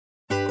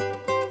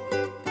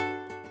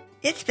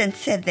It's been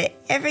said that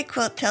every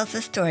quilt tells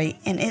a story,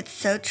 and it's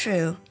so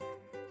true.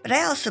 But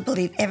I also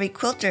believe every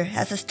quilter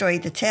has a story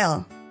to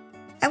tell.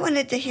 I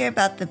wanted to hear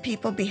about the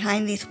people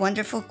behind these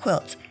wonderful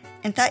quilts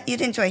and thought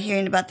you'd enjoy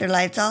hearing about their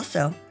lives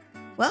also.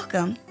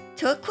 Welcome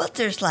to A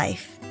Quilter's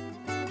Life.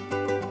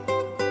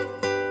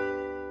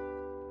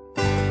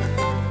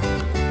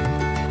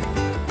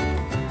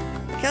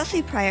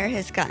 Kelsey Pryor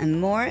has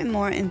gotten more and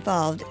more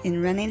involved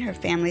in running her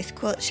family's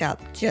quilt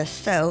shop,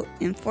 Just So,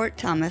 in Fort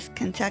Thomas,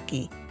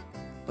 Kentucky,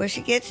 where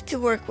she gets to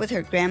work with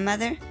her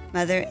grandmother,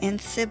 mother,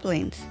 and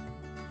siblings.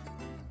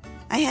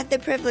 I had the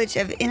privilege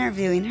of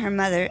interviewing her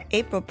mother,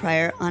 April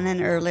Pryor, on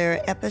an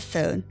earlier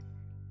episode.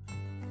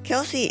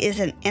 Kelsey is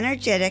an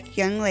energetic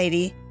young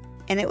lady,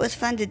 and it was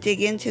fun to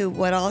dig into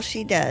what all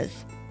she does.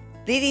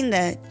 Leading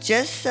the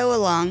Just So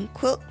Along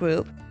quilt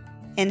group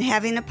and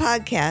having a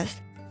podcast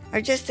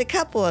are just a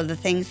couple of the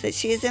things that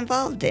she is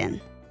involved in.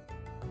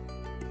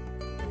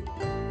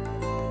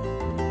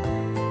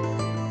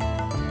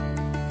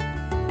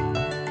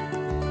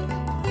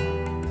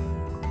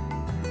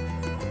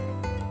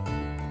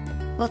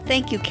 Well,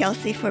 thank you,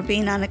 Kelsey, for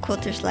being on A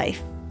Quilter's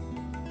Life.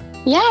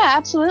 Yeah,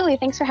 absolutely.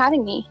 Thanks for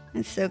having me.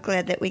 I'm so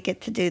glad that we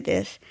get to do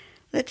this.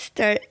 Let's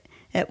start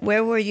at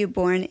where were you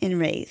born and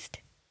raised?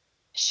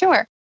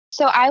 Sure.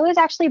 So I was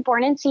actually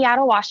born in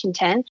Seattle,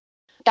 Washington.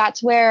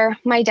 That's where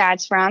my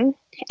dad's from.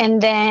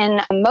 And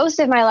then most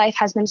of my life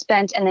has been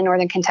spent in the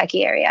northern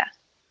Kentucky area.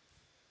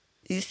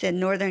 You said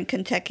northern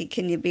Kentucky.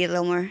 Can you be a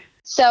little more?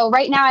 So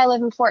right now I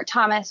live in Fort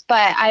Thomas,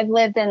 but I've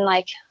lived in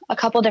like a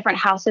couple different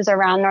houses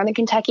around northern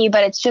Kentucky,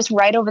 but it's just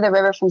right over the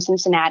river from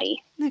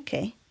Cincinnati.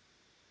 Okay.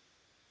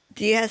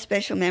 Do you have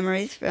special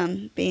memories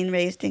from being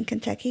raised in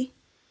Kentucky?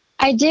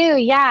 I do,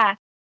 yeah.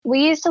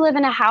 We used to live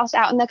in a house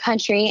out in the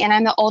country, and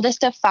I'm the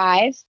oldest of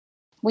 5.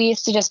 We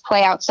used to just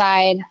play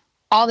outside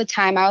all the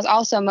time. I was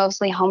also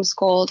mostly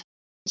homeschooled.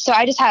 So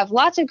I just have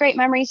lots of great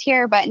memories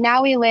here, but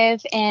now we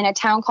live in a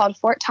town called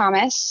Fort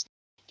Thomas,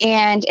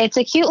 and it's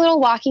a cute little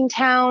walking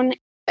town.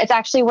 It's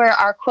actually where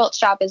our quilt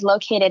shop is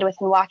located,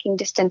 within walking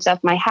distance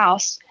of my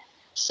house.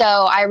 So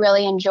I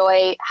really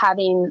enjoy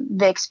having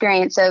the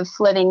experience of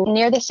living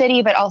near the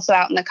city, but also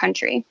out in the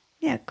country.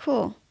 Yeah,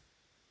 cool.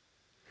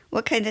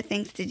 What kind of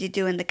things did you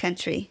do in the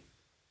country?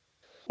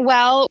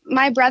 Well,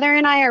 my brother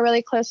and I are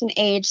really close in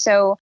age,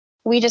 so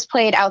we just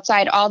played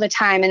outside all the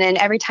time. And then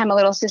every time a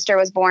little sister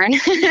was born,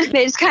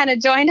 they just kind of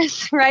joined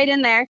us right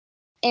in there.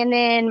 And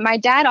then my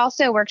dad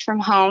also worked from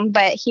home,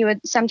 but he would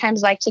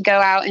sometimes like to go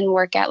out and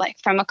work at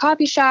from a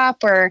coffee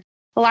shop or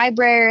a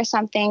library or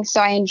something. So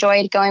I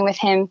enjoyed going with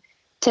him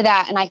to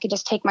that, and I could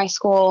just take my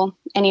school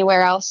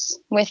anywhere else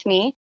with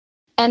me.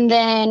 And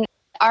then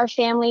our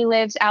family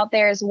lives out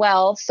there as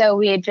well. So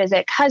we'd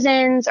visit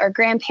cousins or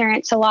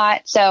grandparents a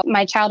lot. So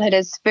my childhood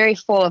is very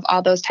full of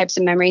all those types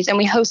of memories, and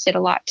we hosted a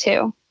lot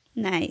too.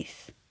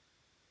 Nice.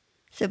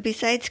 So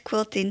besides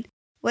quilting,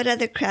 what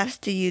other crafts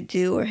do you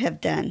do or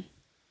have done?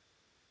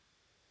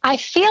 I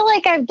feel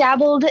like I've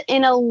dabbled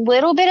in a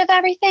little bit of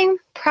everything.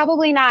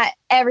 Probably not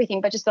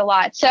everything, but just a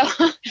lot. So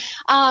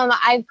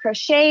I've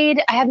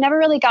crocheted. I have never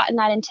really gotten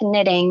that into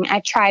knitting. I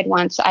tried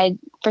once.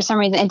 For some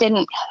reason, it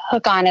didn't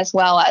hook on as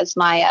well as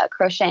my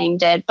crocheting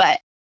did.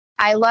 But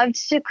I loved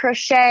to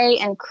crochet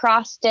and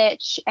cross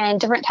stitch and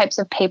different types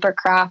of paper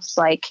crafts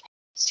like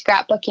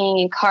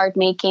scrapbooking and card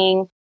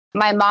making.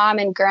 My mom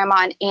and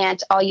grandma and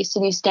aunt all used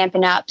to do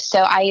Stampin' Up! So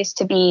I used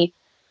to be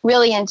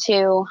really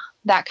into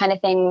that kind of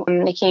thing,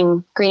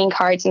 making greeting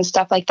cards and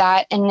stuff like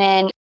that. And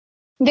then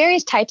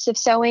various types of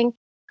sewing.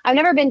 I've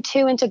never been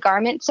too into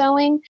garment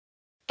sewing,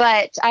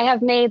 but I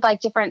have made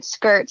different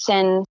skirts,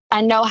 and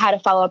I know how to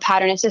follow a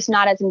pattern. It's just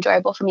not as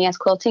enjoyable for me as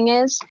quilting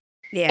is.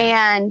 Yeah.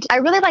 And I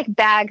really like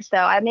bags, though.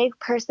 I make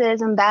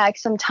purses and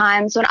bags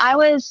sometimes. When I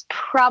was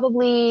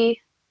probably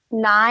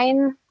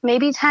 9,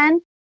 maybe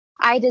 10,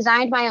 I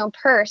designed my own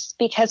purse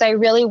because I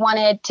really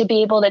wanted to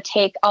be able to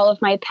take all of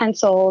my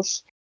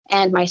pencils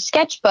and my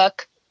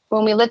sketchbook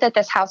when we lived at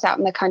this house out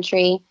in the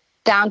country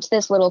down to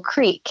this little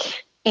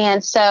creek.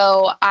 And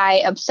so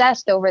I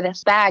obsessed over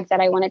this bag that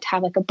I wanted to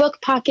have a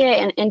book pocket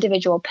and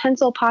individual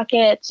pencil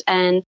pockets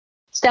and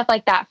stuff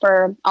like that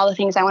for all the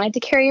things I wanted to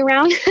carry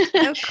around.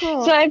 Oh,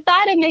 cool. So I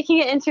thought of making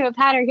it into a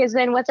pattern, because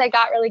then once I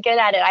got really good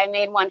at it, I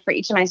made one for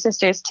each of my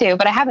sisters too,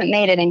 but I haven't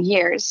made it in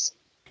years.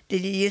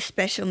 Did you use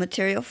special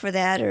material for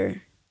that,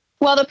 or?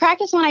 Well, the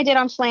practice one I did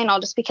on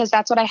flannel, just because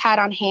that's what I had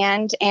on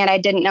hand and I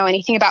didn't know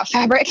anything about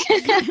fabric.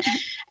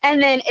 And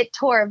then it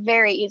tore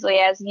very easily,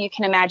 as you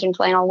can imagine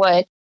flannel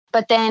would.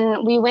 But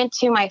then we went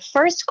to my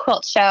first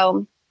quilt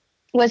show,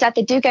 was at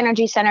the Duke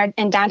Energy Center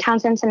in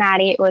downtown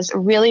Cincinnati. It was a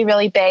really,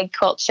 really big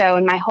quilt show,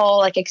 and my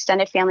whole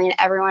extended family and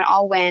everyone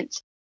all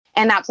went.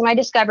 And that's when I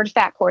discovered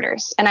fat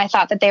quarters. And I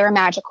thought that they were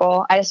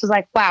magical. I just was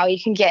like, wow,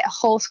 you can get a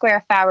whole square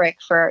of fabric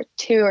for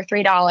 $2 or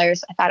 $3.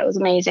 I thought it was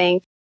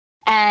amazing.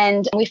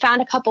 And we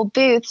found a couple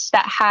booths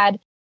that had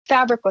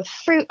fabric with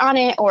fruit on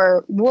it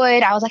or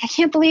wood. I was like, I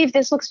can't believe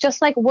this looks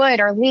just like wood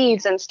or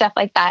leaves and stuff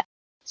like that.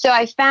 So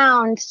I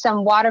found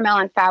some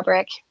watermelon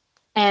fabric.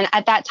 And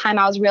at that time,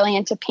 I was really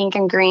into pink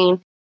and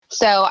green.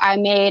 So I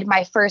made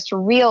my first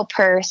real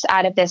purse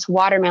out of this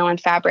watermelon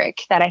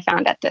fabric that I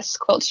found at this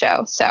quilt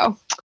show. So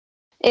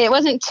it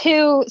wasn't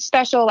too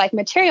special, like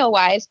material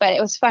wise, but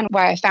it was fun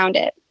where I found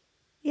it.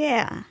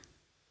 Yeah.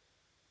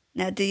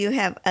 Now, do you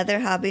have other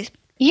hobbies?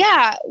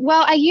 Yeah.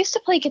 Well, I used to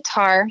play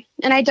guitar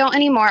and I don't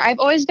anymore. I've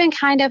always been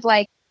kind of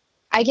like,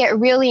 I get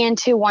really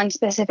into one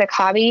specific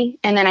hobby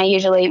and then I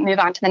usually move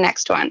on to the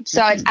next one.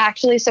 So It's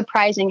actually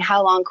surprising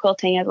how long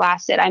quilting has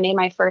lasted. I made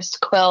my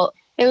first quilt.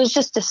 It was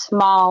just a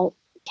small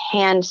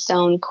hand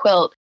sewn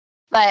quilt,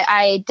 but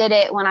I did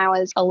it when I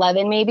was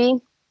 11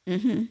 maybe.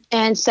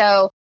 And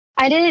so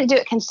I didn't do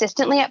it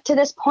consistently up to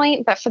this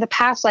point, but for the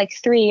past like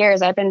 3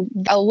 years, I've been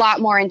a lot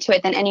more into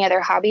it than any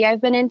other hobby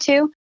I've been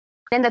into.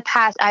 In the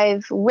past,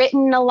 I've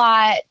written a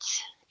lot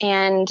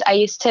and I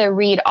used to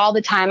read all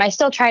the time. I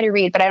still try to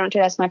read, but I don't do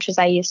it as much as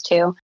I used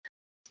to.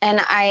 And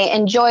I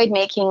enjoyed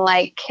making,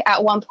 like,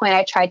 at one point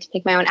I tried to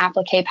make my own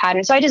applique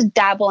pattern. So I just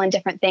dabble in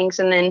different things.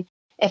 And then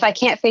if I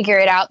can't figure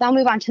it out, then I'll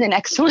move on to the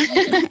next one.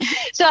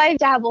 So I've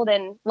dabbled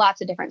in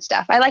lots of different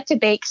stuff. I like to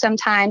bake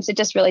sometimes. It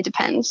just really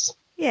depends.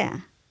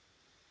 Yeah.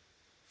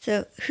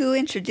 So who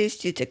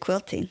introduced you to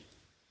quilting?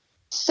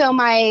 So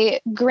my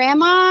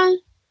grandma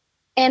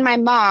and my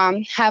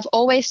mom have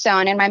always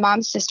sewn, and my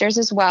mom's sisters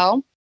as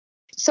well.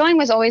 Sewing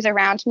was always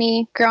around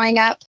me growing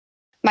up.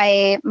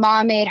 My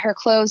mom made her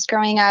clothes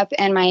growing up,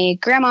 and my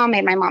grandma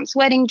made my mom's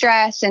wedding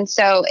dress. And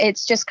so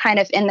it's just kind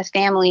of in the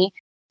family.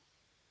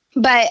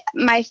 But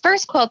my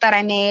first quilt that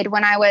I made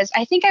when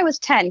I think I was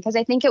 10, because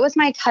I think it was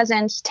my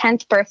cousin's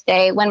 10th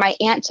birthday when my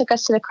aunt took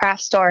us to the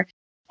craft store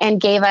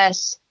and gave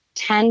us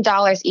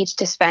 $10 each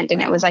to spend.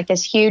 And it was like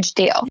this huge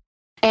deal.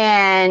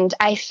 And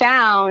I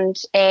found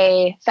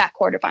a fat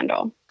quarter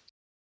bundle.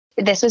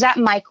 This was at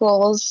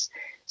Michael's.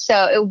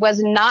 So it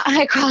was not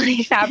high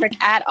quality fabric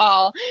at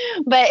all,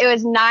 but it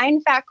was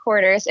 9 fat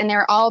quarters and they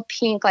were all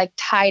pink, like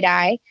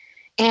tie-dye.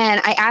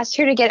 And I asked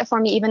her to get it for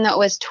me, even though it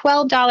was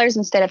 $12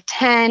 instead of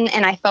 $10.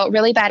 And I felt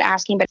really bad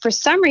asking, but for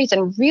some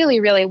reason, really,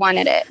 really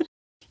wanted it.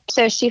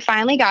 So she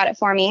finally got it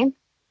for me.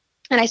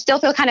 And I still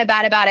feel kind of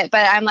bad about it,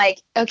 but I'm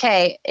like,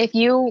 okay, if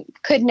you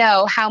could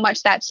know how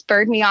much that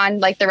spurred me on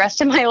like the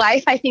rest of my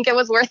life, I think it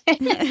was worth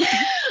it.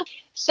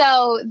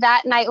 So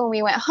that night when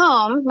we went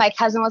home, my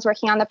cousin was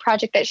working on the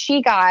project that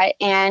she got,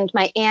 and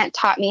my aunt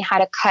taught me how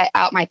to cut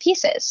out my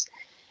pieces.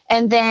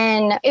 And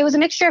then it was a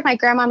mixture of my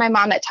grandma and my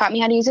mom that taught me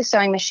how to use a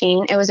sewing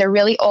machine. It was a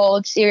really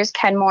old Sears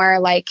Kenmore,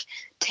 like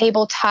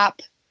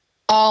tabletop,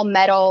 all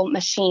metal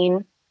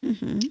machine.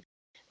 It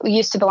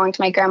used to belong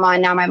to my grandma,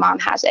 and now my mom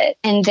has it.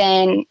 And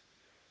then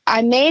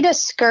I made a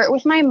skirt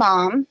with my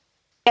mom.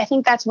 I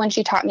think that's when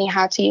she taught me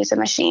how to use a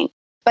machine.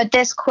 But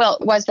this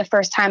quilt was the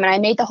first time, and I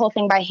made the whole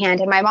thing by hand.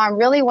 And my mom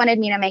really wanted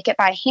me to make it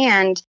by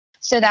hand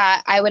so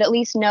that I would at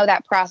least know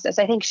that process.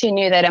 I think she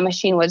knew that a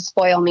machine would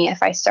spoil me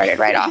if I started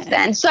right off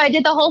then. So I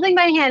did the whole thing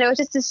by hand. It was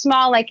just a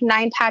small, like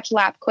 9-patch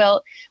lap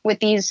quilt with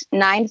these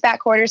 9 fat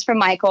quarters from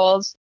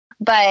Michael's.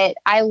 But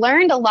I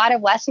learned a lot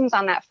of lessons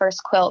on that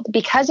first quilt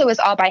because it was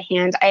all by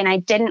hand, and I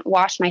didn't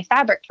wash my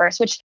fabric first,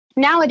 which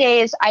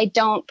nowadays I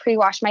don't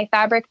pre-wash my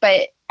fabric,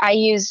 but I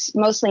use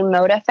mostly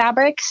Moda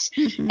fabrics.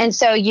 And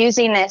so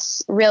using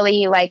this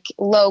really like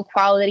low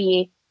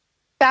quality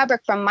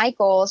fabric from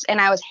Michael's, and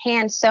I was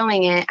hand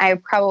sewing it, I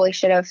probably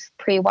should have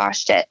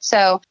pre-washed it.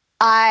 So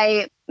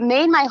I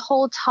made my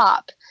whole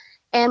top,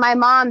 and my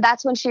mom,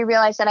 that's when she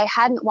realized that I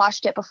hadn't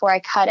washed it before I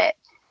cut it.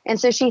 And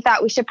so she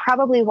thought we should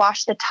probably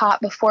wash the top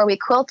before we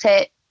quilt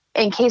it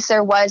in case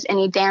there was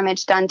any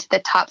damage done to the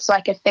top so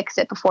I could fix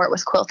it before it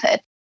was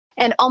quilted.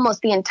 And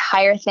almost the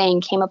entire thing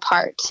came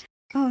apart.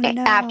 Oh,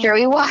 no. After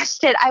we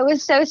washed it. I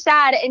was so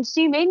sad. And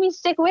she made me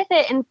stick with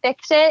it and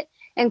fix it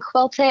and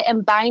quilt it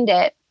and bind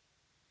it.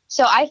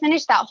 So I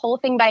finished that whole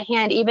thing by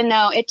hand, even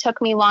though it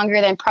took me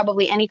longer than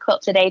probably any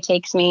quilt today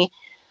takes me,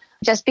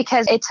 just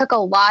because it took a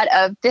lot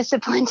of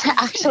discipline to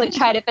actually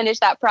try to finish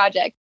that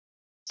project.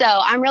 So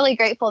I'm really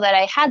grateful that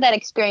I had that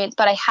experience,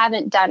 but I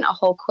haven't done a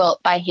whole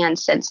quilt by hand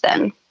since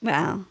then.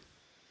 Wow.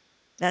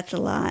 That's a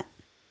lot.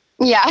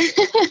 Yeah.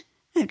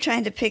 I'm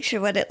trying to picture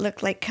what it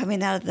looked like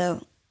coming out of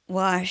the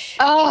wash.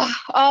 Oh,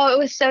 it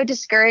was so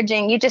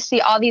discouraging. You just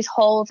see all these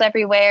holes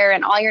everywhere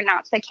and all your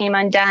knots that came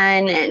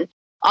undone and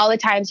all the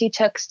times you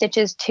took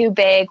stitches too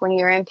big when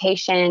you were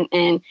impatient.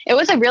 And it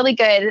was a really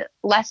good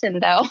lesson,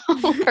 though,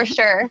 for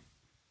sure.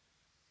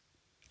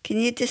 Can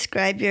you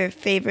describe your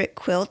favorite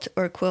quilt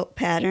or quilt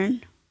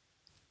pattern?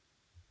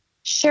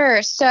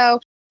 Sure. So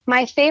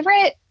my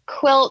favorite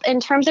quilt in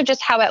terms of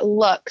just how it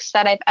looks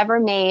that I've ever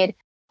made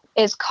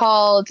is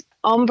called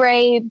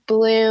Ombre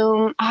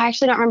Bloom. I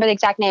actually don't remember the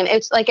exact name.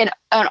 It's like an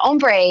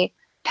ombre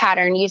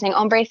pattern using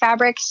ombre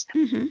fabrics.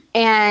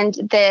 And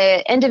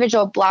the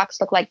individual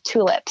blocks look like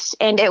tulips.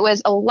 And it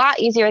was a lot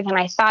easier than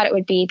I thought it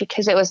would be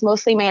because it was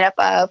mostly made up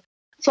of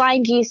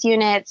flying geese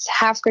units,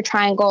 half square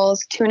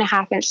triangles,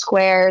 2.5-inch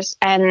squares,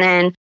 and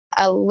then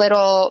a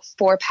little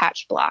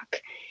 4-patch block,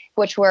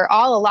 which were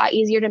all a lot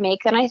easier to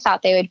make than I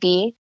thought they would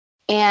be.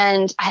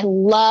 And I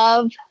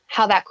love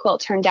how that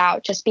quilt turned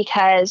out just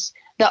because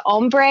the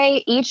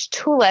ombre, each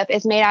tulip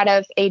is made out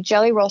of a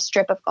jelly roll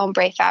strip of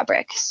ombre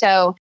fabric.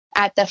 So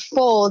at the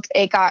fold,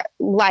 it got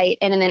light,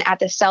 and then at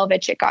the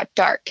selvage, it got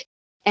dark.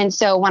 And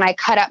so when I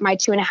cut up my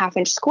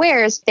 2.5-inch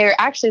squares, they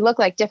actually look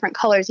like different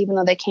colors, even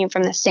though they came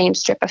from the same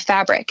strip of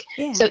fabric.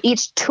 Yeah. So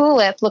each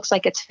tulip looks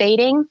like it's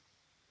fading.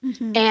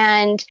 Mm-hmm.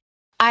 And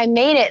I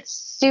made it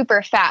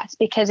super fast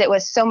because it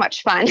was so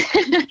much fun.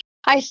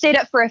 I stayed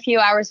up for a few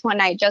hours one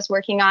night just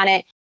working on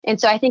it.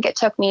 And so I think it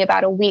took me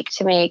about a week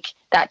to make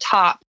that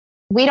top.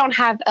 We don't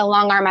have a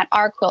long arm at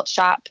our quilt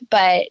shop,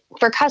 but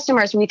for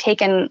customers, we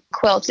take in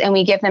quilts and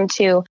we give them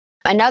to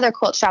another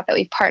quilt shop that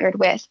we've partnered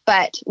with.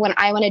 But when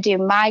I want to do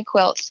my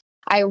quilts,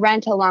 I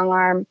rent a long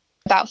arm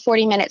about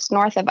 40 minutes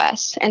north of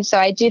us. And so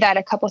I do that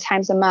a couple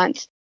times a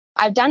month.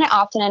 I've done it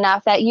often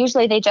enough that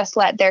usually they just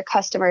let their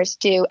customers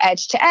do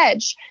edge to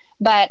edge.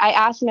 But I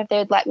asked them if they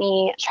would let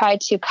me try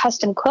to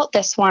custom quilt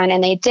this one,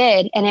 and they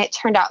did. And it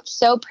turned out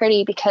so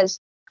pretty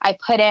because I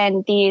put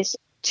in these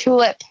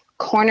tulip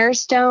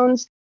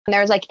cornerstones. And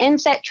there was like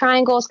inset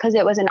triangles because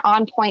it was an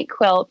on-point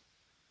quilt.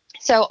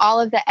 So all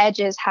of the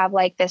edges have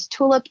like this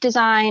tulip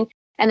design,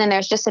 and then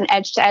there's just an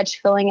edge to edge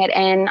filling it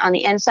in on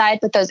the inside.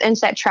 But those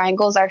inset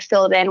triangles are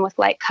filled in with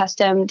like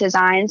custom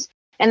designs.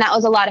 And that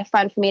was a lot of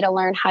fun for me to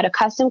learn how to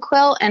custom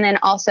quilt, and then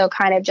also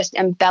kind of just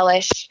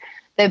embellish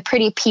the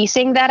pretty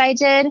piecing that I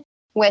did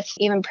with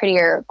even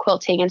prettier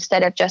quilting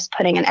instead of just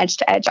putting an edge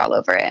to edge all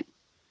over it.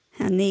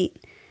 How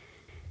neat.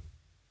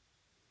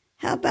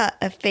 How about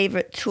a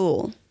favorite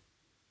tool?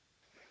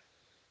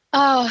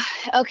 Oh,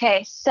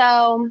 okay.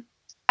 So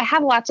I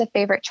have lots of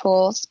favorite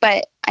tools,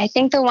 but I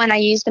think the one I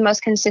use the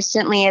most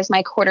consistently is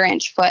my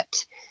 1/4-inch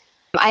foot.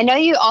 I know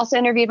you also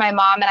interviewed my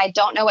mom, and I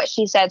don't know what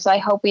she said, so I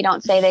hope we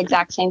don't say the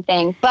exact same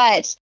thing.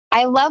 But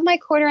I love my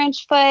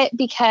 1/4-inch foot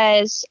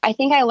because I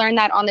think I learned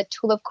that on the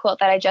tulip quilt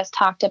that I just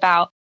talked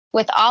about.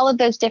 With all of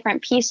those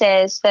different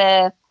pieces,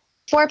 the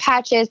 4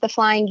 patches, the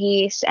flying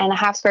geese, and the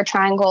half square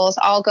triangles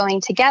all going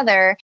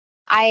together,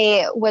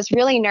 I was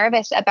really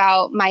nervous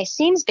about my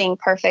seams being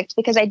perfect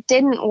because I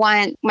didn't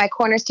want my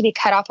corners to be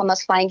cut off on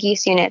those flying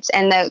geese units.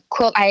 And the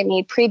quilt I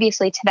made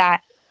previously to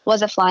that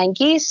was a flying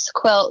geese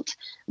quilt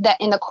that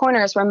in the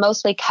corners were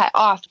mostly cut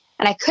off.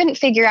 And I couldn't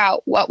figure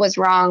out what was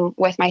wrong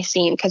with my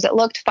seam because it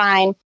looked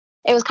fine.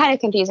 It was kind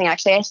of confusing,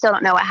 actually. I still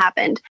don't know what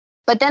happened.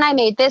 But then I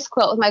made this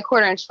quilt with my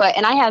 1/4-inch foot,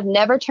 and I have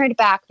never turned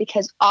back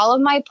because all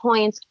of my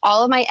points,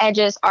 all of my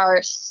edges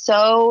are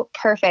so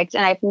perfect.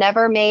 And I've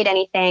never made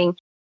anything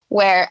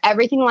where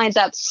everything lines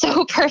up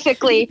so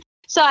perfectly.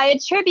 So I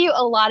attribute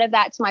a lot of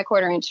that to my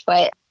 1/4-inch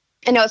foot.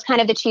 I know it's kind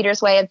of the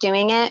cheater's way of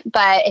doing it,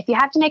 but if you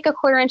have to make a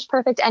 1/4-inch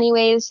perfect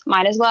anyways,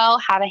 might as well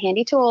have a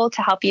handy tool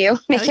to help you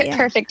make it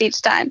perfect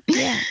each time.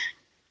 Yeah.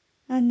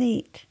 Oh,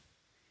 neat.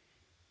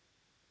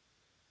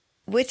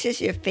 Which is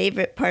your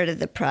favorite part of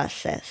the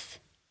process?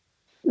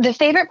 The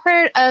favorite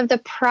part of the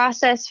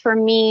process for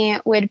me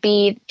would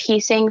be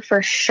piecing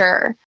for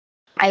sure.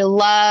 I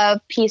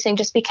love piecing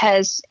just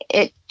because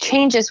it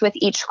changes with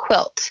each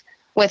quilt.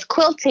 With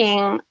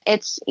quilting,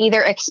 it's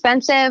either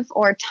expensive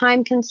or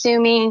time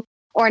consuming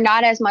or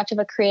not as much of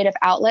a creative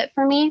outlet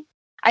for me.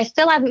 I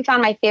still haven't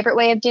found my favorite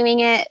way of doing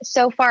it.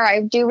 So far,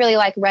 I do really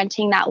like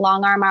renting that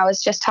long arm I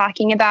was just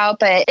talking about,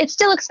 but it's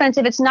still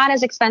expensive. It's not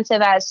as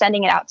expensive as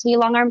sending it out to be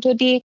long armed would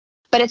be,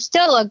 but it's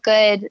still a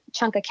good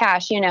chunk of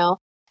cash, you know.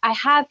 I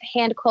have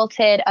hand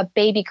quilted a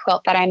baby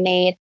quilt that I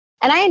made,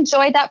 and I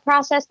enjoyed that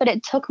process, but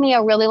it took me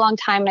a really long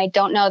time, and I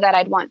don't know that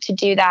I'd want to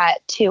do that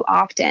too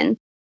often.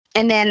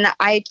 And then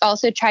I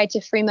also tried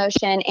to free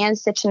motion and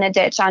stitch in a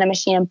ditch on a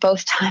machine, and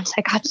both times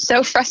I got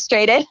so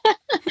frustrated.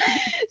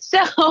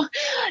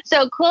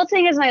 So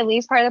quilting is my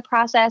least part of the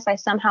process. I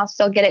somehow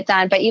still get it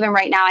done. But even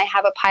right now, I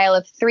have a pile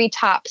of 3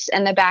 tops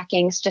and the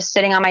backings just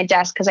sitting on my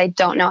desk because I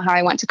don't know how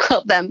I want to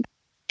quilt them.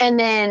 And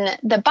then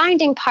the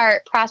binding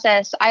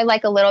process, I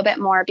like a little bit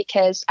more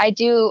because I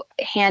do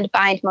hand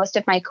bind most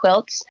of my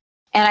quilts.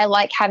 And I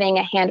like having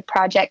a hand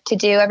project to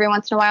do every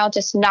once in a while,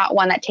 just not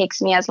one that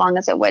takes me as long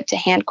as it would to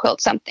hand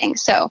quilt something.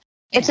 So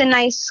it's a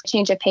nice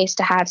change of pace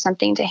to have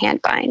something to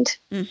hand bind.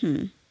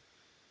 Mm-hmm.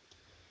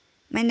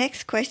 My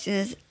next question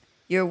is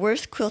your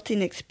worst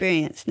quilting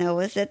experience. Now,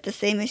 was it the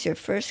same as your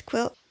first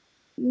quilt?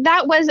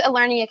 That was a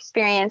learning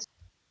experience.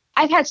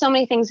 I've had so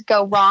many things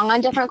go wrong on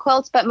different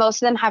quilts, but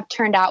most of them have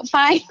turned out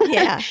fine.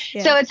 Yeah.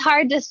 So it's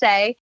hard to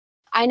say.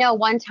 I know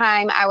one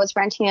time I was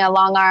renting a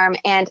long arm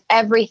and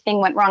everything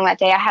went wrong that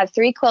day. I had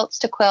 3 quilts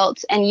to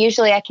quilt, and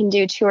usually I can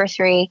do 2 or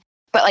 3,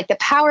 but like the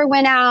power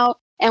went out.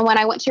 And when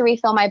I went to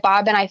refill my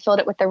bobbin, I filled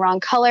it with the wrong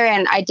color,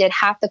 and I did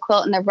half the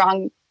quilt in the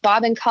wrong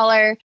bobbin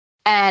color.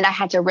 And I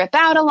had to rip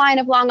out a line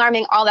of long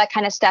arming, all that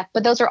kind of stuff.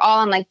 But those are all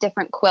on like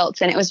different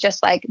quilts. And it was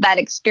just like that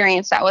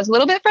experience that was a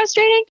little bit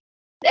frustrating.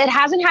 It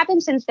hasn't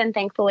happened since then,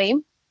 thankfully.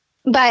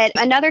 But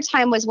another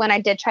time was when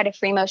I did try to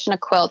free motion a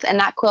quilt, and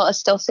that quilt is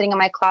still sitting in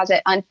my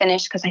closet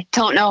unfinished because I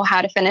don't know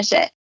how to finish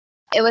it.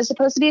 It was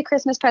supposed to be a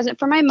Christmas present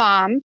for my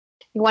mom.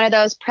 One of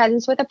those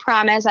presents with a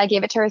promise. I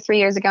gave it to her 3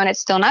 years ago, and it's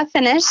still not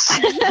finished.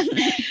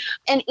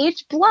 And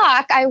each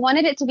block, I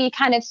wanted it to be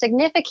kind of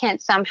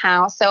significant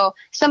somehow. So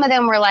some of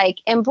them were like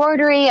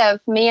embroidery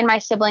of me and my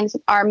siblings,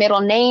 our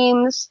middle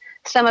names.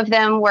 Some of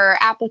them were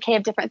applique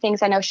of different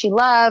things I know she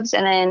loves.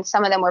 And then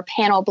some of them were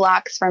panel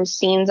blocks from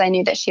scenes I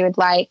knew that she would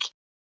like.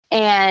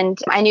 And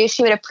I knew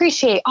she would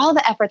appreciate all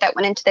the effort that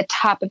went into the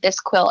top of this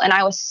quilt. And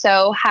I was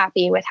so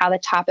happy with how the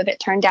top of it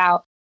turned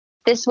out.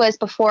 This was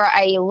before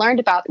I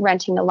learned about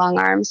renting the long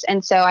arms.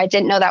 And so I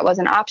didn't know that was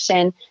an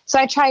option. So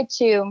I tried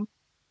to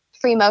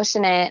free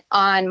motion it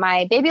on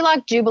my Baby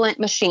Lock Jubilant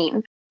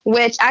machine,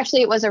 which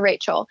actually it was a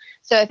Rachel.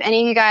 So if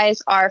any of you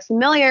guys are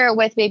familiar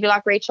with Baby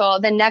Lock Rachel,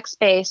 the neck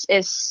space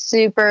is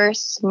super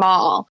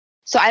small.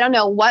 So I don't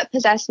know what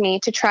possessed me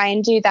to try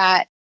and do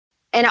that.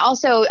 And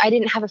also I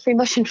didn't have a free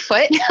motion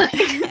foot.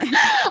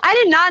 I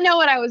did not know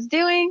what I was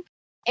doing.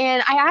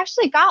 And I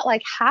actually got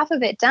like half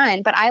of it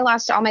done, but I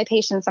lost all my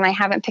patience and I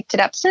haven't picked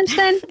it up since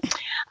then.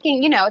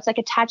 You know, it's like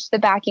attached to the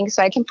backing.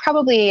 So I can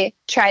probably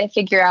try to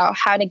figure out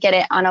how to get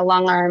it on a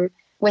long arm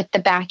with the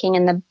backing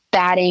and the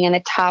batting and the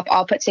top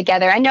all put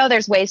together. I know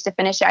there's ways to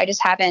finish it. I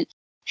just haven't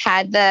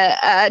had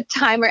the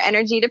time or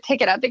energy to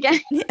pick it up again.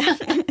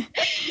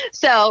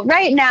 So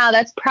right now,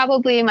 that's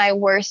probably my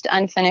worst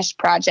unfinished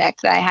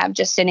project that I have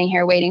just sitting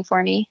here waiting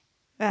for me.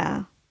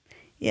 Wow.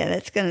 Yeah,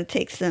 that's going to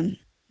take some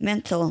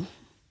mental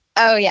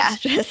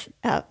stress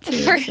out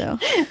too.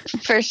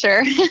 For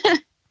sure.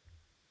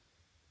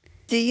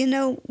 Do you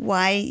know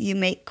why you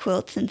make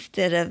quilts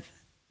instead of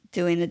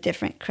doing a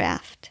different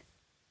craft?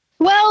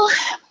 Well,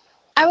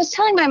 I was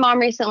telling my mom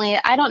recently,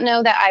 I don't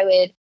know that I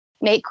would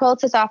make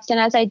quilts as often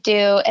as I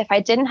do if I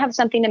didn't have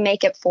something to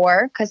make it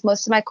for, because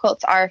most of my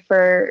quilts are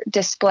for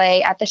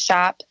display at the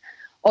shop,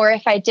 or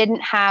if I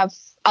didn't have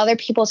other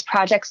people's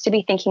projects to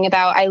be thinking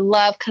about. I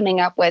love coming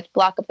up with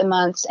block of the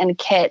months and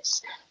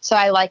kits. So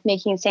I like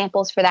making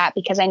samples for that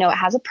because I know it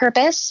has a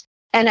purpose.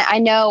 And I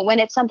know when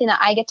it's something that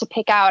I get to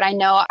pick out, I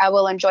know I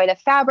will enjoy the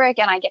fabric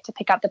and I get to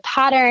pick out the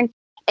pattern.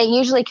 It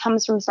usually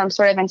comes from some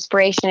sort of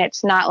inspiration.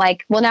 It's not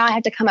like, well, now I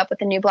have to come up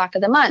with a new block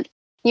of the month.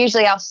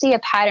 Usually I'll see a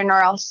pattern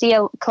or I'll see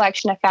a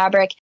collection of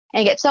fabric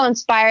and get so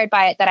inspired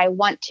by it that I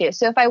want to.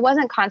 So if I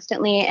wasn't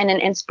constantly in an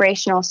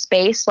inspirational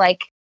space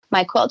like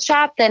my quilt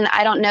shop, then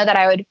I don't know that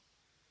I would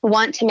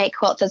want to make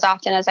quilts as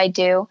often as I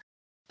do.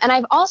 And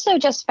I've also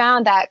just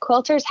found that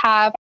quilters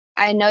have,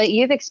 I know that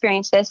you've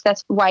experienced this,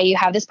 that's why you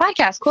have this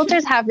podcast.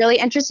 Quilters have really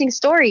interesting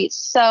stories.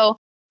 So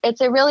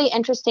it's a really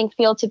interesting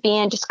field to be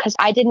in just because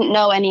I didn't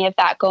know any of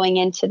that going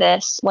into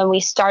this when we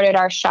started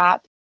our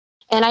shop.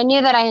 And I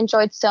knew that I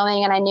enjoyed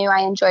sewing and I knew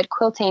I enjoyed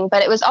quilting,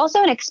 but it was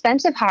also an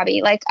expensive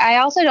hobby. Like, I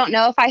also don't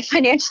know if I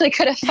financially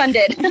could have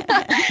funded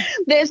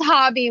this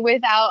hobby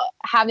without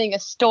having a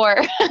store.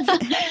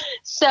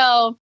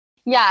 So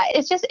yeah,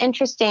 it's just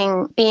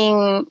interesting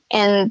being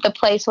in the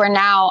place where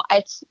now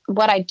it's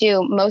what I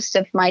do most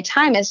of my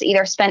time is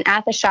either spent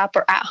at the shop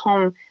or at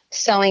home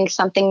sewing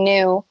something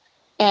new.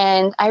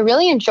 And I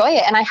really enjoy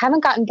it and I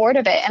haven't gotten bored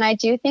of it. And I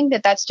do think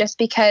that that's just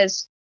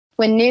because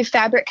when new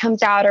fabric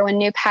comes out or when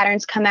new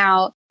patterns come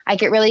out, I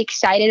get really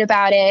excited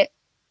about it.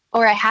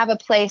 Or I have a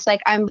place,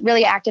 like I'm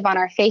really active on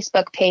our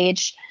Facebook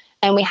page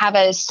and we have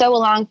a Sew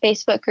Along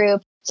Facebook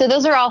group. So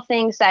those are all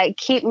things that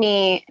keep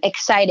me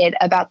excited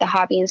about the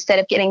hobby instead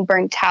of getting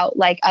burnt out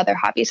like other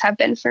hobbies have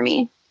been for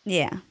me.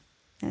 Yeah,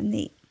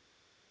 neat.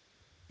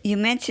 You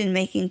mentioned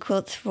making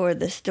quilts for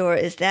the store.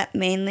 Is that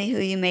mainly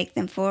who you make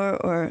them for,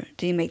 or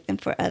do you make them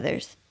for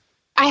others?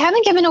 I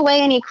haven't given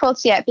away any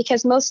quilts yet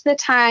because most of the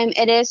time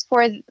it is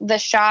for the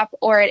shop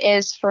or it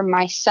is for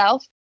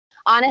myself.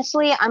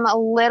 Honestly, I'm a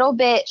little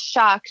bit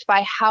shocked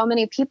by how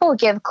many people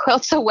give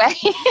quilts away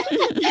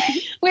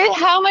with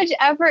how much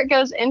effort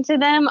goes into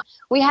them.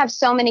 We have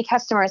so many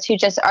customers who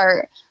just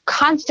are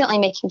constantly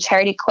making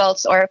charity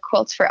quilts or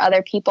quilts for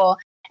other people.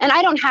 And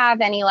I don't have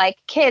any like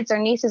kids or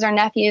nieces or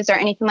nephews or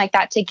anything like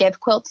that to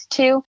give quilts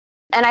to.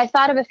 And I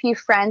thought of a few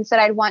friends that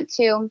I'd want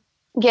to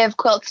give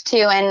quilts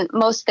to. And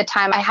most of the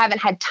time I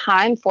haven't had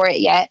time for it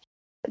yet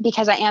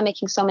because I am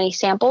making so many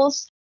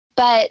samples.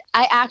 But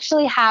I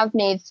actually have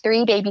made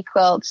 3 baby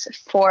quilts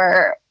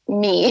for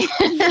me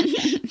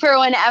for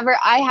whenever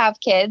I have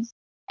kids.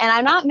 And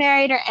I'm not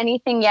married or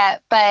anything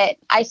yet, but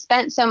I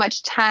spent so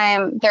much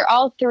time. They're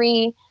all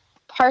 3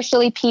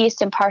 partially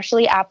pieced and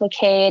partially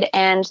appliqued.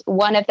 And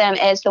one of them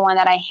is the one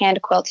that I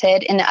hand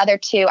quilted. And the other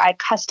 2 I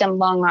custom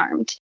long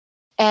armed.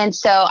 And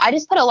so I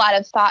just put a lot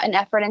of thought and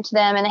effort into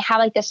them. And they have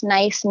like this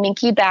nice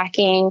minky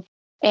backing.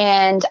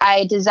 And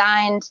I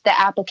designed the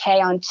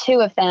applique on 2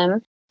 of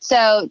them.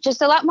 So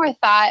just a lot more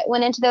thought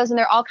went into those and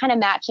they're all kind of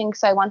matching.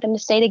 So I want them to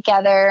stay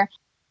together.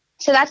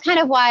 So that's kind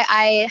of why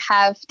I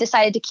have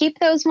decided to keep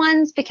those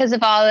ones because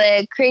of all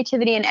the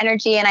creativity and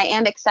energy. And I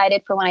am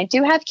excited for when I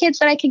do have kids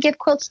that I could give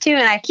quilts to.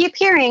 And I keep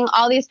hearing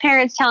all these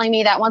parents telling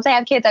me that once I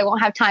have kids, I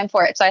won't have time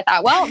for it. So I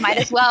thought, well, might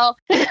as well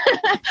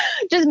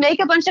just make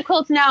a bunch of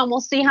quilts now and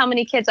we'll see how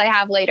many kids I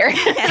have later.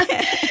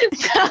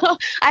 So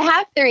I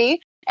have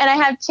 3. And I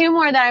have 2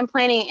 more that I'm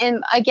planning.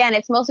 And again,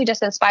 it's mostly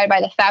just inspired by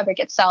the fabric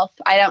itself.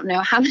 I don't know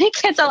how many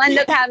kids I'll end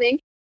up having.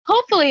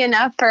 hopefully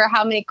enough for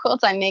how many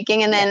quilts I'm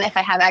making. And then if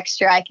I have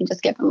extra, I can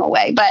just give them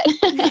away. But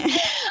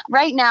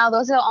right now,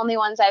 those are the only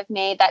ones I've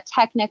made that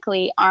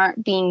technically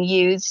aren't being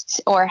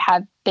used or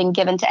have been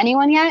given to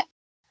anyone yet.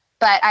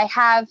 But I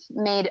have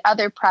made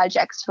other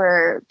projects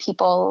for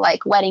people,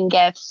 like wedding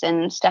gifts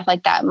and stuff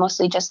like that,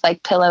 mostly just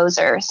like pillows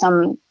or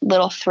some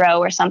little throw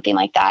or something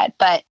like that.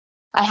 But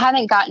I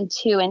haven't gotten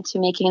too into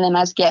making them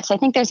as gifts. I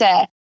think there's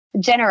a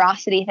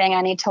generosity thing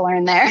I need to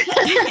learn there.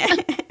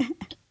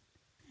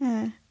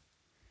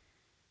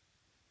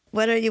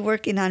 What are you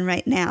working on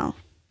right now?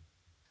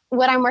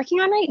 What I'm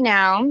working on right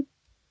now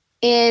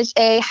is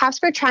a half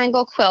square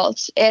triangle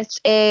quilt. It's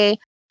a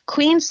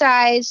queen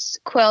size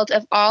quilt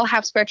of all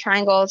half square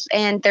triangles.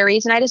 And the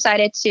reason I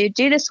decided to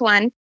do this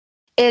one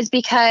is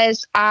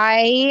because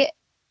I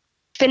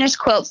finish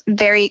quilts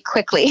very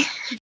quickly.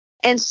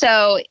 And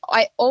so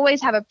I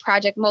always have a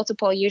project,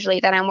 multiple usually,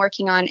 that I'm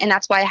working on. And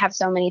that's why I have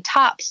so many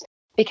tops,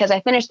 because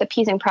I finish the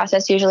piecing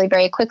process usually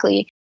very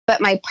quickly. But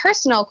my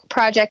personal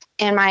project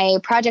and my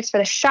projects for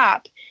the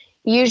shop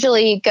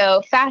usually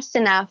go fast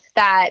enough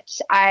that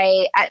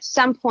I, at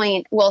some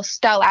point, will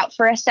stall out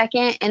for a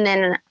second. And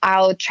then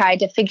I'll try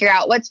to figure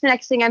out what's the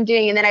next thing I'm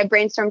doing. And then I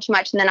brainstorm too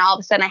much. And then all of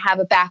a sudden I have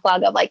a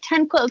backlog of like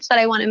 10 quilts that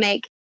I want to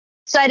make.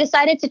 So I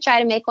decided to try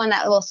to make one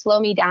that will slow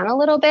me down a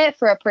little bit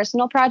for a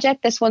personal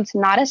project. This one's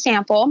not a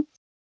sample.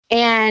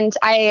 And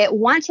I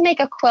want to make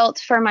a quilt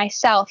for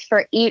myself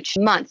for each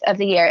month of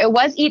the year. It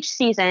was each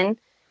season.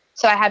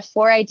 So I had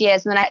 4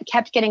 ideas, and then I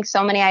kept getting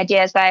so many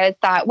ideas that I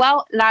thought,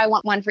 well, now I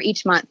want one for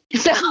each month.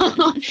 So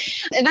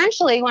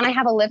eventually, when I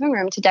have a living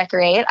room to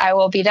decorate, I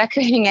will be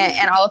decorating it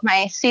in all of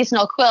my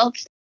seasonal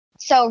quilts.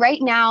 So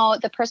right now,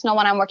 the personal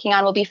one I'm working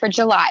on will be for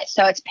July.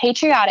 So it's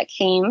patriotic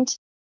themed.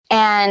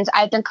 And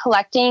I've been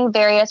collecting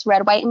various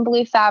red, white, and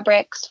blue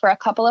fabrics for a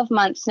couple of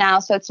months now.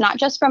 So it's not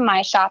just from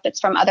my shop, it's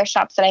from other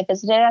shops that I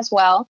visited as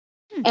well.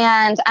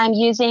 And I'm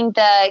using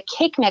the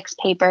cake mix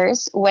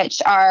papers,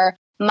 which are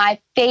my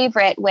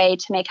favorite way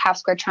to make half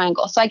square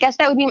triangles. So I guess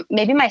that would be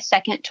maybe my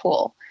second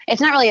tool.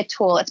 It's not really a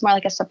tool, it's more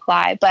like a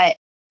supply, but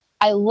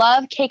I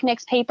love cake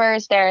mix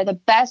papers. They're the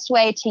best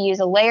way to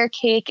use a layer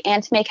cake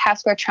and to make half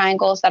square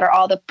triangles that are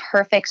all the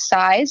perfect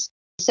size.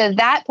 So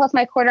that plus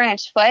my 1/4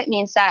 inch foot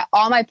means that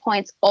all my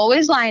points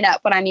always line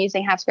up when I'm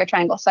using half square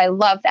triangles. So I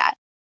love that.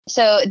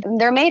 So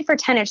they're made for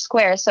 10-inch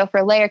squares, so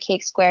for layer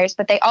cake squares,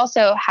 but they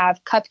also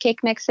have cupcake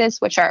mixes,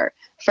 which are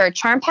for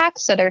charm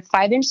packs. So they're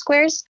 5-inch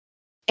squares.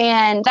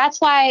 And that's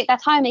how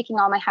I'm making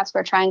all my half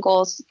square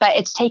triangles, but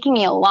it's taking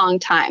me a long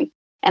time.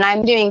 And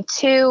I'm doing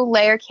 2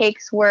 layer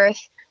cakes worth,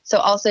 so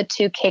also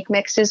 2 cake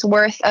mixes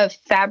worth of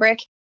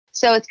fabric.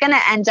 So it's going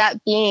to end up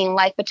being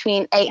like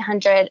between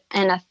 800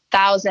 and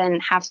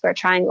 1,000 half square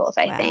triangles,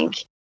 I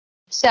think.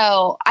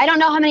 So I don't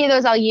know how many of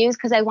those I'll use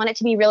because I want it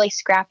to be really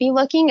scrappy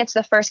looking. It's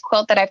the first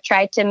quilt that I've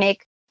tried to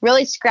make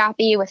really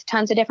scrappy with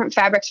tons of different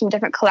fabrics from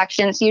different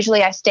collections.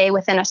 Usually I stay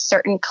within a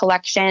certain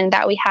collection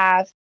that we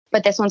have,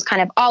 but this one's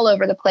kind of all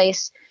over the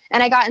place.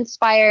 And I got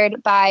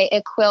inspired by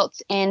a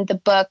quilt in the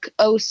book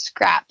Oh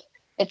Scrap.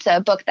 It's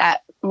a book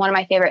that one of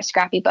my favorite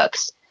scrappy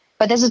books.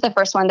 But this is the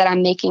first one that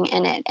I'm making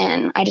in it,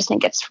 and I just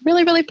think it's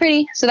really, really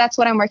pretty. So that's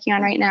what I'm working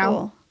on right now.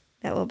 Cool.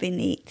 That will be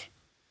neat.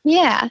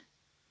 Yeah.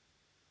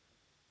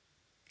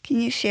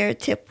 Can you share a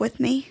tip with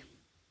me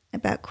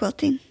about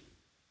quilting?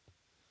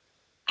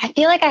 I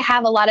feel like I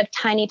have a lot of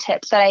tiny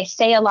tips that I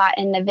say a lot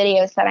in the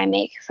videos that I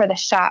make for the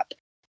shop.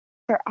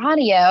 For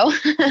audio,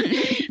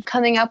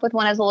 coming up with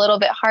one is a little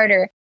bit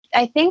harder.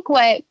 I think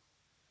what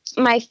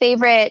my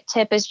favorite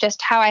tip is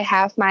just how I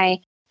have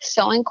my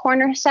sewing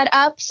corner set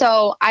up.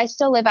 So I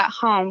still live at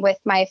home with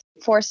my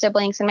 4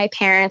 siblings and my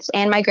parents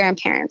and my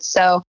grandparents.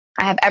 So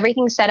I have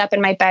everything set up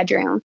in my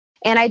bedroom.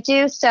 And I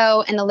do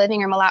sew in the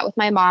living room a lot with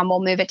my mom.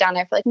 We'll move it down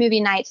there for like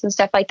movie nights and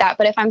stuff like that.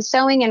 But if I'm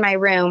sewing in my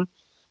room,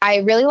 I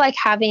really like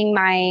having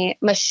my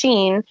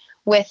machine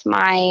with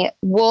my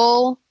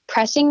wool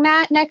pressing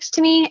mat next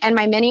to me and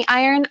my mini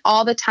iron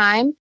all the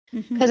time.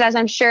 Because as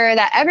I'm sure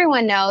that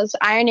everyone knows,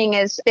 ironing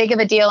is big of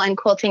a deal in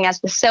quilting as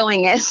the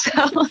sewing is.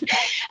 So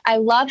I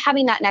love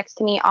having that next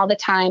to me all the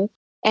time.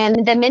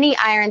 And the mini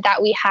iron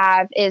that we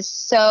have is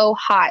so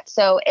hot.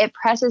 So it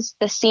presses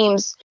the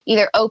seams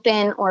either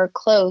open or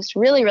closed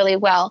really, really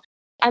well.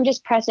 I'm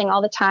just pressing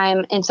all the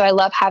time. And so I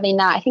love having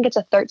that. I think it's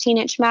a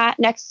 13-inch mat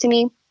next to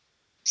me.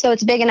 So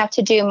it's big enough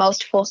to do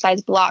most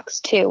full-size blocks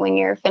too when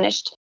you're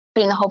finished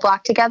putting the whole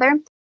block together.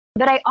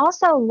 But I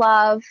also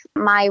love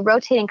my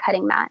rotating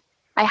cutting mat.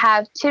 I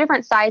have 2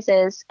 different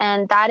sizes,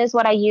 and that is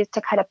what I use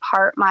to cut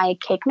apart my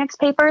cake mix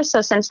papers.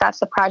 So since that's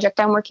the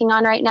project I'm working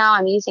on right now,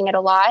 I'm using it a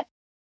lot.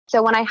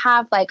 So when I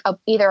have like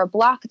either a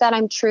block that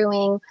I'm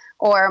truing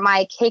or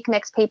my cake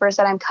mix papers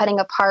that I'm cutting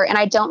apart, and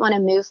I don't want to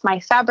move my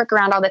fabric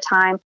around all the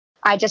time,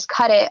 I just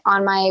cut it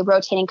on my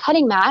rotating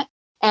cutting mat.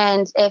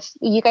 And if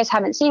you guys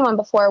haven't seen one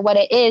before, what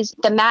it is,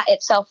 the mat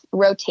itself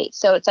rotates.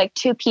 So it's like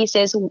 2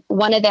 pieces.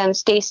 One of them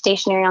stays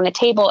stationary on the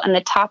table and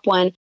the top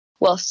one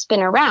will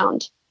spin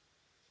around.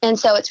 And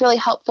so it's really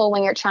helpful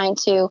when you're trying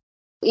to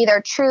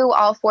either true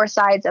all 4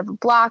 sides of a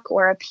block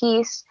or a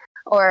piece,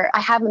 or I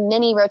have a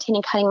mini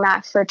rotating cutting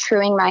mat for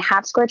truing my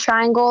half square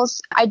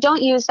triangles. I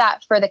don't use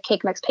that for the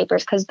cake mix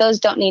papers because those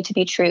don't need to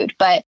be trued.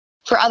 But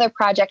for other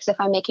projects, if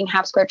I'm making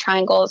half square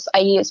triangles, I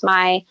use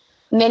my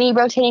mini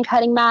rotating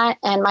cutting mat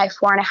and my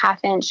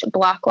 4.5-inch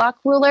block lock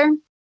ruler,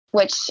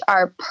 which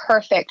are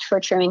perfect for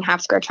trimming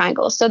half square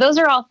triangles. So those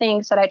are all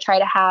things that I try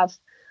to have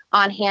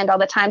on hand all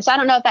the time. So I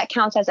don't know if that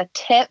counts as a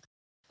tip,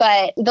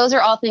 but those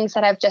are all things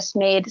that have just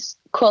made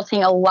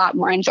quilting a lot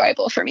more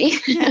enjoyable for me.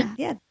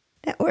 Yeah,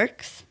 that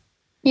works.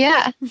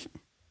 Yeah.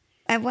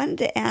 I wanted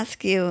to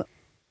ask you,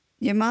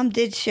 your mom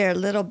did share a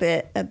little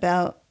bit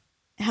about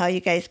how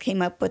you guys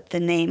came up with the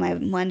name.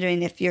 I'm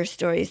wondering if your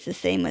story is the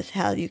same as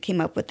how you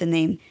came up with the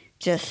name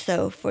Just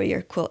So for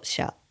your quilt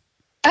shop.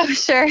 Oh,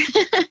 sure.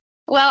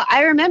 Well,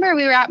 I remember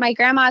we were at my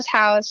grandma's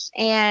house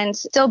and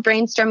still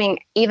brainstorming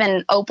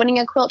even opening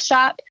a quilt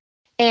shop.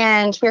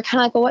 And we were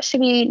kind of like, well, what should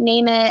we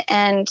name it?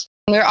 And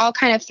we were all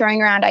kind of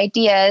throwing around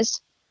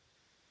ideas.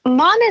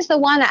 Mom is the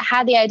one that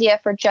had the idea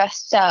for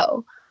Just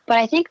So. But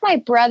I think my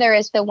brother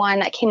is the one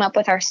that came up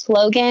with our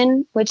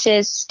slogan, which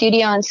is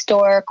Studio and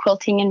Store,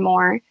 Quilting and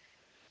More.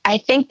 I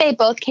think they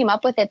both came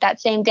up with it that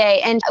same day.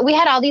 And we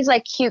had all these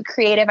like cute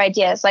creative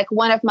ideas. Like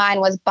one of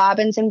mine was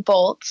bobbins and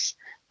bolts.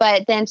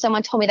 But then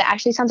someone told me that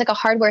actually sounds like a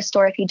hardware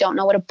store if you don't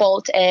know what a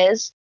bolt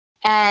is.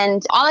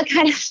 And all that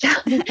kind of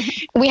stuff.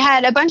 We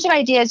had a bunch of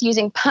ideas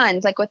using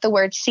puns, like with the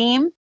word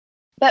seam.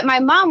 But my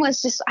mom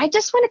was just, I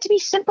just want it to be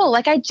simple.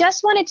 Like, I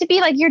just want it to be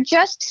like, you're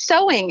just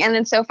sewing. And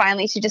then so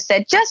finally she just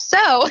said, just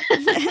sew.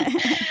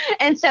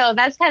 And so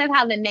that's kind of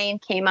how the name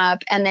came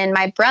up. And then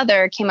my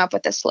brother came up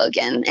with the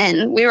slogan.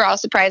 And we were all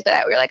surprised by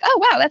that. We were like,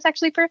 oh, wow, that's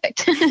actually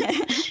perfect.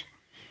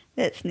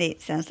 That's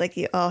neat. Sounds like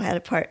you all had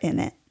a part in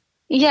it.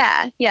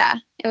 Yeah.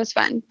 It was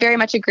fun. Very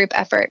much a group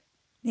effort.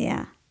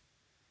 Yeah.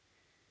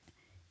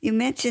 You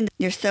mentioned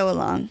your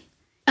sew-along.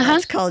 Uh-huh.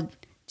 It's called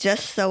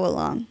Just Sew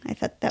Along. I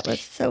thought that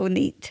was so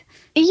neat.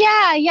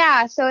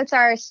 Yeah. So it's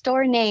our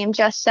store name,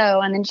 Just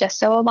So, and then Just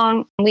Sew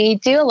Along. We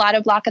do a lot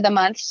of block of the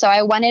month. So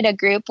I wanted a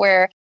group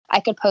where I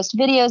could post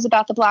videos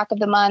about the block of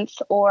the month,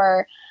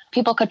 or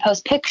people could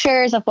post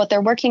pictures of what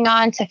they're working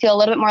on to feel a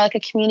little bit more like a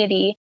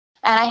community.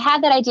 And I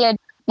had that idea,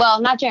 well,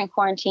 not during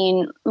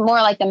quarantine,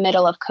 more like the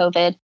middle of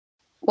COVID,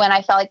 when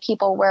I felt like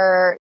people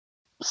were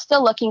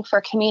still looking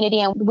for community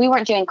and we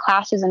weren't doing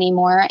classes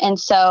anymore. And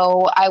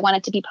so I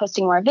wanted to be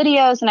posting more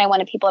videos, and I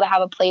wanted people to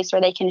have a place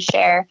where they can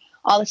share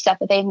all the stuff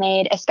that they've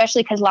made,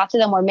 especially because lots of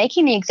them were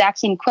making the exact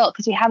same quilt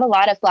because we have a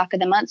lot of block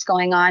of the months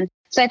going on.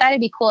 So I thought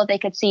it'd be cool if they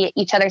could see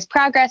each other's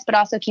progress, but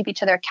also keep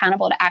each other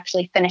accountable to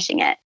actually finishing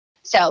it.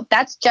 So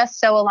that's Just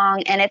Sew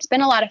Along. And it's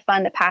been a lot of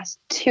fun the past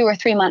 2 or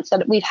 3 months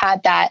that we've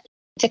had that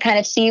to kind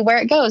of see where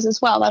it goes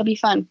as well. That'll be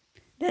fun.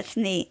 That's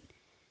neat.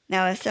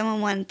 Now, if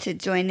someone wanted to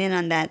join in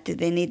on that, do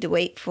they need to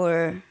wait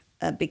for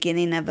a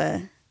beginning of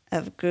a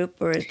group,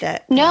 or is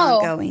that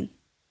ongoing?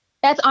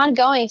 That's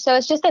ongoing. So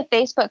it's just a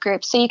Facebook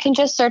group. So you can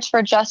just search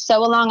for Just Sew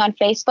Along on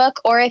Facebook,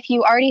 or if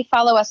you already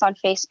follow us on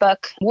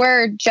Facebook,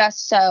 we're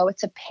Just So.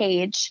 It's a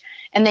page,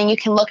 and then you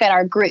can look at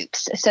our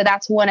groups. So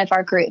that's one of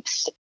our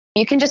groups.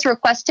 You can just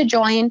request to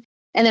join,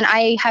 and then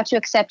I have to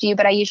accept you,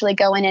 but I usually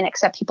go in and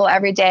accept people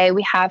every day.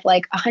 We have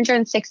like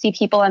 160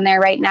 people in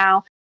there right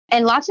now.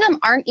 And lots of them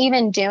aren't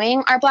even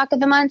doing our block of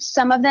the month.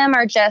 Some of them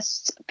are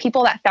just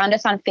people that found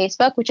us on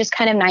Facebook, which is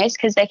kind of nice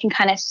because they can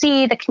kind of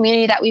see the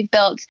community that we've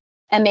built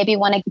and maybe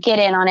want to get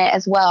in on it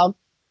as well.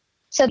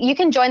 So you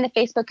can join the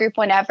Facebook group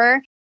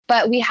whenever,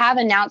 but we have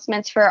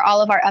announcements for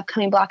all of our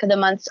upcoming block of the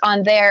months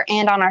on there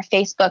and on our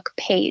Facebook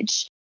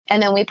page.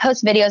 And then we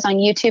post videos on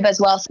YouTube as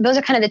well. So those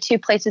are kind of the two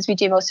places we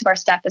do most of our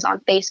stuff, is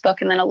on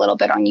Facebook and then a little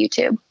bit on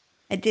YouTube.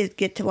 I did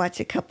get to watch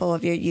a couple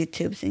of your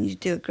YouTubes, and you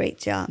do a great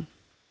job.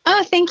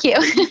 Oh, thank you.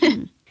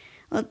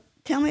 Well,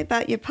 tell me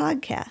about your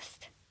podcast.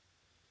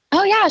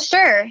 Oh, yeah,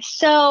 sure.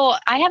 So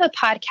I have a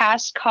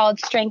podcast called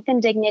Strength and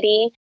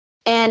Dignity,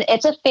 and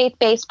it's a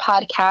faith-based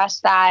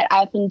podcast that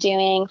I've been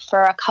doing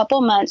for a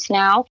couple months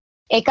now.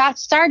 It got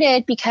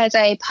started because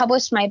I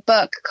published my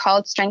book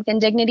called Strength and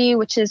Dignity,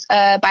 which is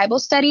a Bible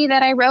study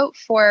that I wrote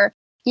for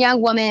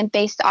young women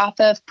based off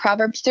of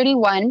Proverbs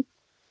 31.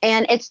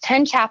 And it's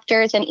 10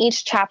 chapters, and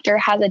each chapter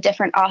has a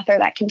different author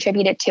that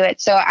contributed to it.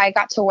 So I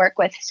got to work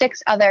with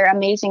 6 other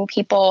amazing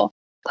people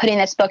putting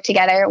this book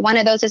together. One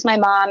of those is my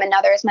mom,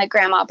 another is my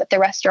grandma, but the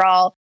rest are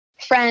all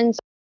friends.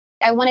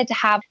 I wanted to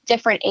have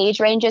different age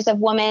ranges of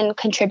women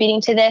contributing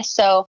to this.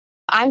 So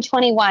I'm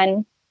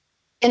 21,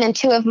 and then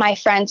 2 of my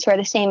friends who are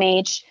the same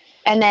age,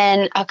 and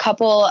then a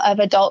couple of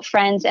adult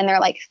friends in their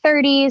like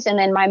 30s, and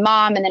then my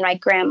mom, and then my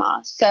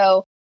grandma.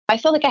 So I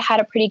feel like I had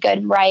a pretty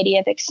good variety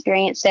of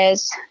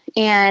experiences,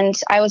 and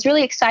I was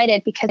really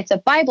excited because it's a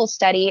Bible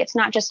study. It's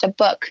not just a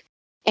book.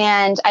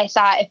 And I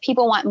thought if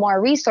people want more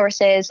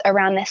resources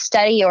around this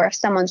study, or if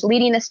someone's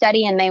leading the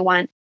study and they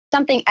want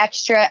something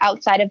extra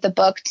outside of the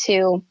book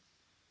to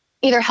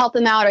either help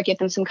them out or give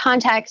them some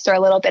context or a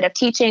little bit of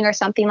teaching or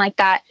something like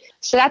that.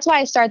 So that's why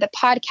I started the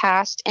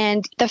podcast.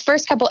 And the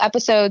first couple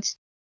episodes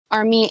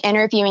are me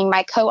interviewing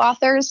my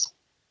co-authors.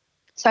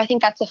 So I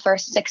think that's the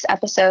first 6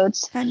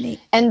 episodes. Funny.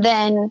 And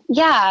then,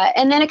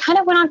 it kind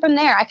of went on from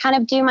there. I kind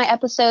of do my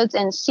episodes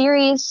in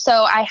series. So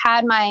I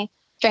had my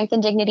Strength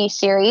and Dignity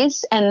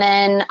series, and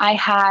then I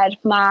had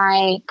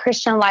my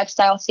Christian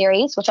lifestyle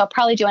series, which I'll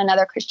probably do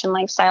another Christian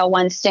lifestyle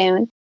one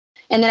soon.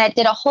 And then I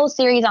did a whole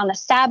series on the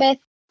Sabbath,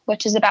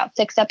 which is about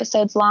 6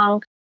 episodes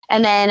long.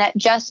 And then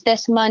just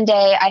this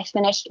Monday, I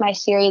finished my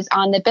series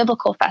on the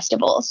biblical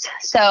festivals.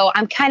 So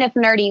I'm kind of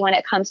nerdy when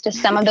it comes to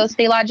some of those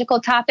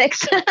theological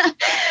topics.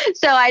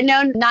 So I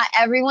know not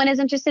everyone is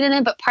interested in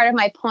it, but part of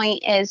my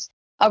point is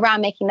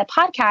around making the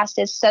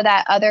podcast is so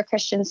that other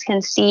Christians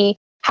can see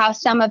how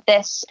some of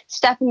this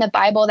stuff in the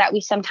Bible that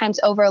we sometimes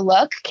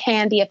overlook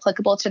can be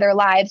applicable to their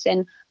lives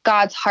and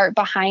God's heart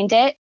behind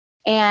it.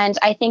 And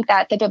I think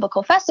that the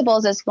biblical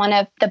festivals is one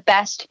of the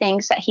best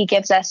things that he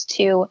gives us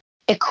to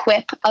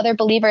equip other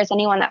believers,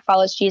 anyone that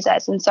follows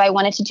Jesus. And so I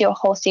wanted to do a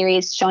whole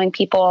series showing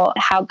people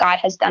how God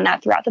has done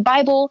that throughout the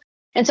Bible.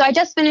 And so I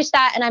just finished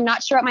that, and I'm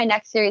not sure what my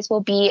next series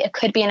will be. It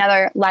could be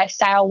another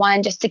lifestyle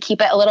one, just to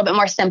keep it a little bit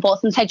more simple,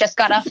 since I just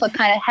got off a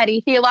kind of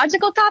heady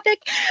theological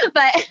topic.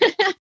 But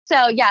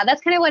so yeah,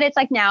 that's kind of what it's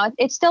like now.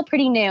 It's still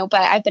pretty new,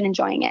 but I've been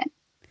enjoying it.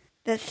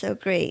 That's so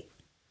great.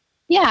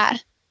 Yeah.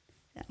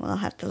 Well, I'll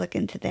have to look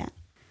into that.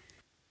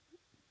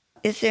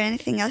 Is there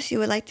anything else you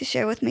would like to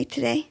share with me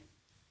today?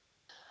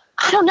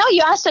 I don't know.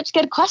 You asked such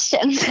good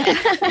questions.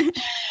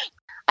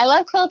 I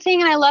love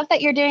quilting, and I love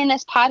that you're doing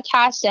this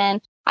podcast,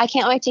 and I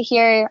can't wait to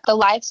hear the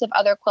lives of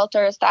other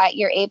quilters that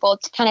you're able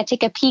to kind of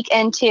take a peek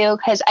into,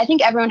 because I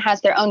think everyone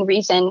has their own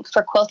reason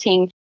for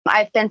quilting.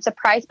 I've been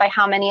surprised by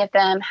how many of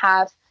them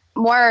have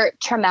more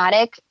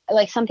traumatic,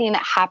 like something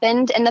that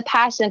happened in the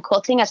past, and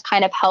quilting has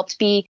kind of helped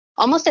be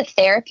almost a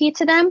therapy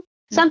to them.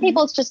 Some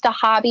people it's just a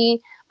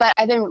hobby, but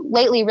I've been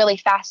lately really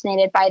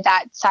fascinated by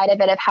that side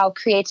of it, of how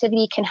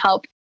creativity can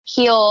help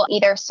heal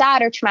either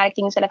sad or traumatic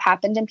things that have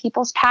happened in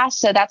people's past.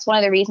 So that's one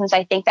of the reasons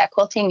I think that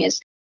quilting is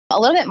a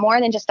little bit more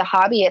than just a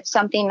hobby. It's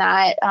something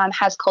that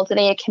has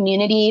cultivated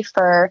community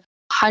for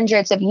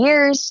hundreds of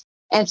years,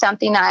 and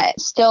something that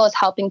still is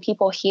helping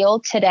people heal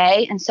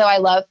today. And so I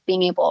love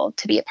being able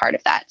to be a part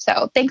of that.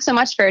 So thanks so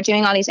much for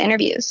doing all these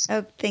interviews.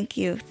 Oh, thank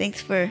you.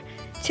 Thanks for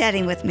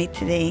chatting with me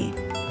today.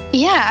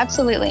 Yeah,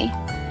 absolutely.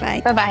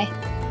 Bye. Bye-bye.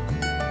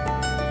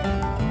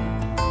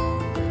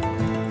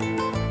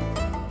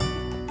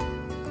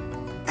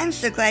 I'm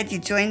so glad you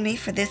joined me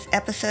for this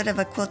episode of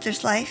A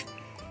Quilter's Life.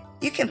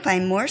 You can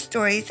find more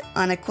stories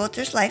on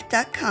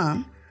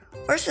aquilterslife.com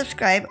or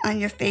subscribe on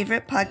your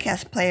favorite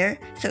podcast player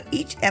so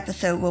each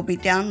episode will be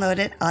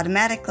downloaded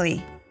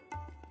automatically.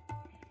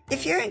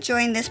 If you're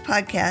enjoying this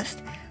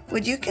podcast,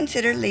 would you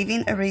consider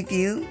leaving a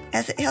review,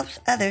 as it helps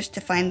others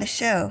to find the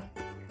show?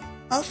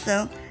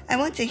 Also, I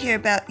want to hear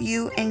about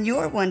you and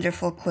your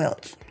wonderful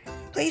quilts.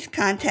 Please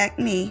contact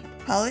me,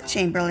 Paula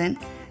Chamberlain,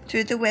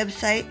 through the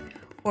website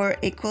or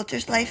a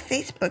Quilter's Life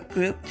Facebook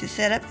group to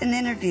set up an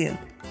interview.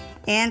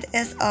 And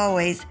as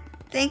always,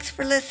 thanks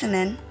for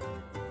listening.